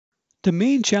The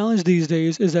main challenge these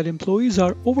days is that employees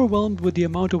are overwhelmed with the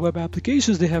amount of web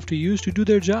applications they have to use to do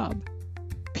their job.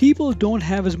 People don't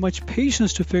have as much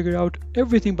patience to figure out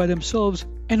everything by themselves,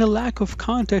 and a lack of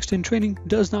context and training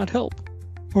does not help.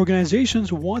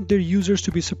 Organizations want their users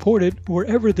to be supported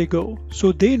wherever they go,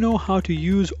 so they know how to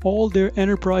use all their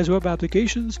enterprise web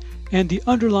applications and the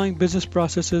underlying business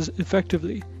processes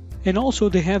effectively, and also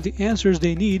they have the answers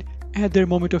they need at their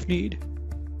moment of need.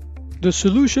 The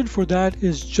solution for that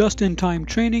is just-in-time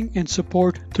training and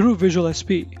support through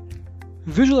VisualSP.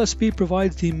 VisualSP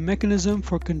provides the mechanism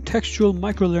for contextual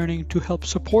microlearning to help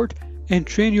support and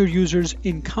train your users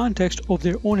in context of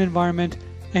their own environment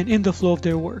and in the flow of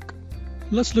their work.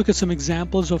 Let's look at some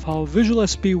examples of how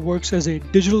VisualSP works as a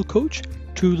digital coach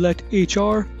to let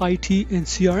HR, IT, and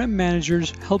CRM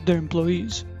managers help their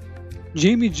employees.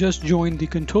 Jamie just joined the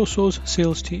Contoso's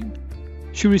sales team.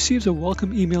 She receives a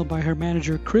welcome email by her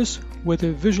manager Chris with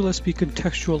a VisualSP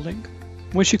contextual link.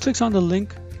 When she clicks on the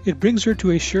link, it brings her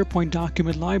to a SharePoint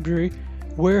document library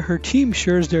where her team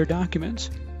shares their documents.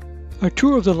 A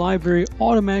tour of the library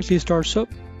automatically starts up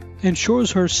and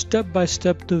shows her step by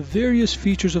step the various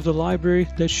features of the library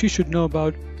that she should know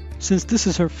about since this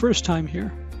is her first time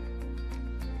here.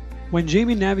 When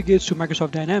Jamie navigates to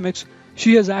Microsoft Dynamics,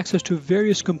 she has access to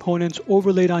various components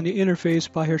overlaid on the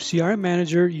interface by her CRM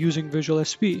manager using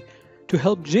VisualSP to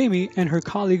help Jamie and her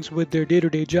colleagues with their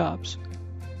day-to-day jobs.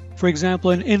 For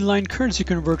example, an inline currency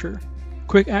converter,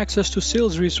 quick access to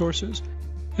sales resources,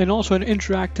 and also an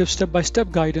interactive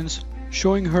step-by-step guidance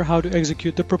showing her how to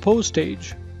execute the propose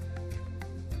stage.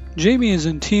 Jamie is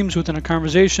in Teams within a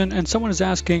conversation and someone is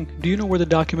asking, "Do you know where the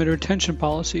document retention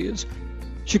policy is?"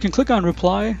 She can click on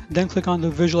reply, then click on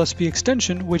the VisualSP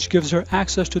extension, which gives her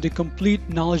access to the complete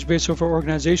knowledge base of her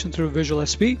organization through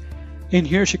VisualSP. In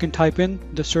here she can type in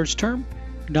the search term,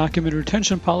 document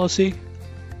retention policy,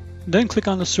 then click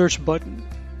on the search button.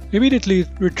 Immediately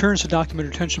returns the document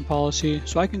retention policy,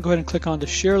 so I can go ahead and click on the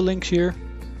share link here,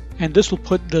 and this will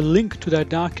put the link to that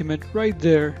document right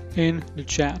there in the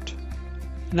chat.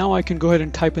 Now I can go ahead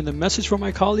and type in the message from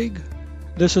my colleague.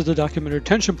 This is the document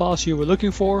retention policy you were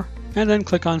looking for, and then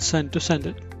click on send to send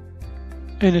it.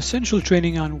 An essential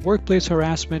training on workplace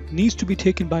harassment needs to be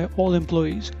taken by all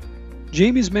employees.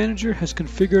 Jamie's manager has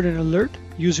configured an alert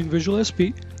using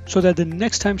VisualSP so that the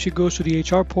next time she goes to the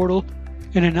HR portal,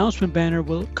 an announcement banner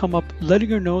will come up letting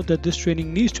her know that this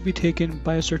training needs to be taken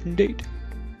by a certain date.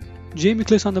 Jamie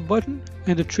clicks on the button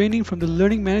and the training from the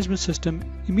learning management system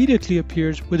immediately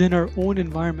appears within our own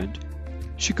environment.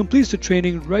 She completes the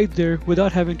training right there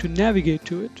without having to navigate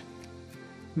to it.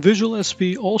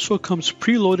 VisualSP also comes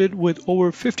preloaded with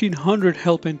over 1,500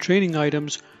 help and training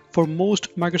items for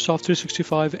most Microsoft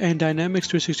 365 and Dynamics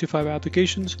 365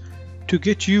 applications to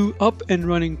get you up and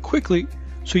running quickly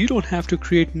so you don't have to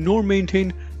create nor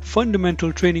maintain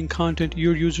fundamental training content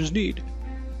your users need.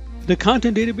 The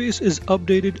content database is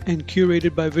updated and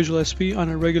curated by VisualSP on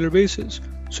a regular basis,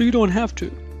 so you don't have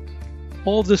to.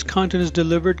 All of this content is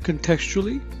delivered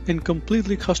contextually and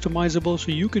completely customizable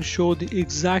so you can show the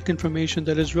exact information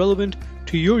that is relevant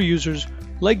to your users,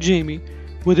 like Jamie,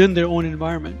 within their own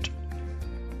environment.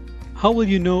 How will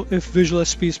you know if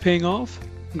VisualSP is paying off?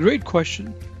 Great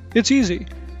question. It's easy.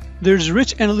 There's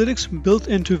rich analytics built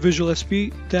into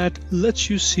VisualSP that lets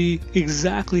you see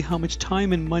exactly how much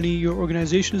time and money your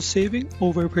organization is saving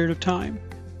over a period of time.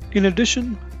 In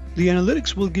addition, the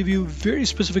analytics will give you very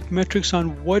specific metrics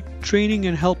on what training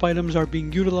and help items are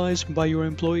being utilized by your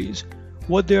employees,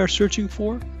 what they are searching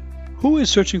for, who is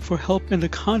searching for help in the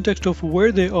context of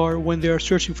where they are when they are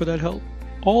searching for that help.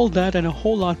 All that and a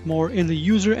whole lot more in the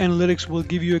user analytics will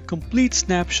give you a complete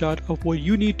snapshot of what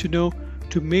you need to know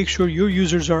to make sure your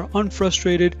users are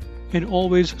unfrustrated and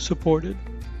always supported.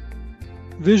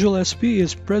 VisualSP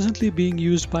is presently being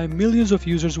used by millions of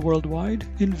users worldwide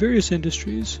in various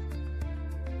industries.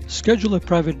 Schedule a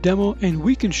private demo and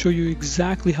we can show you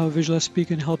exactly how VisualSP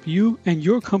can help you and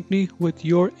your company with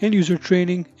your end user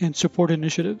training and support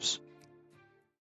initiatives.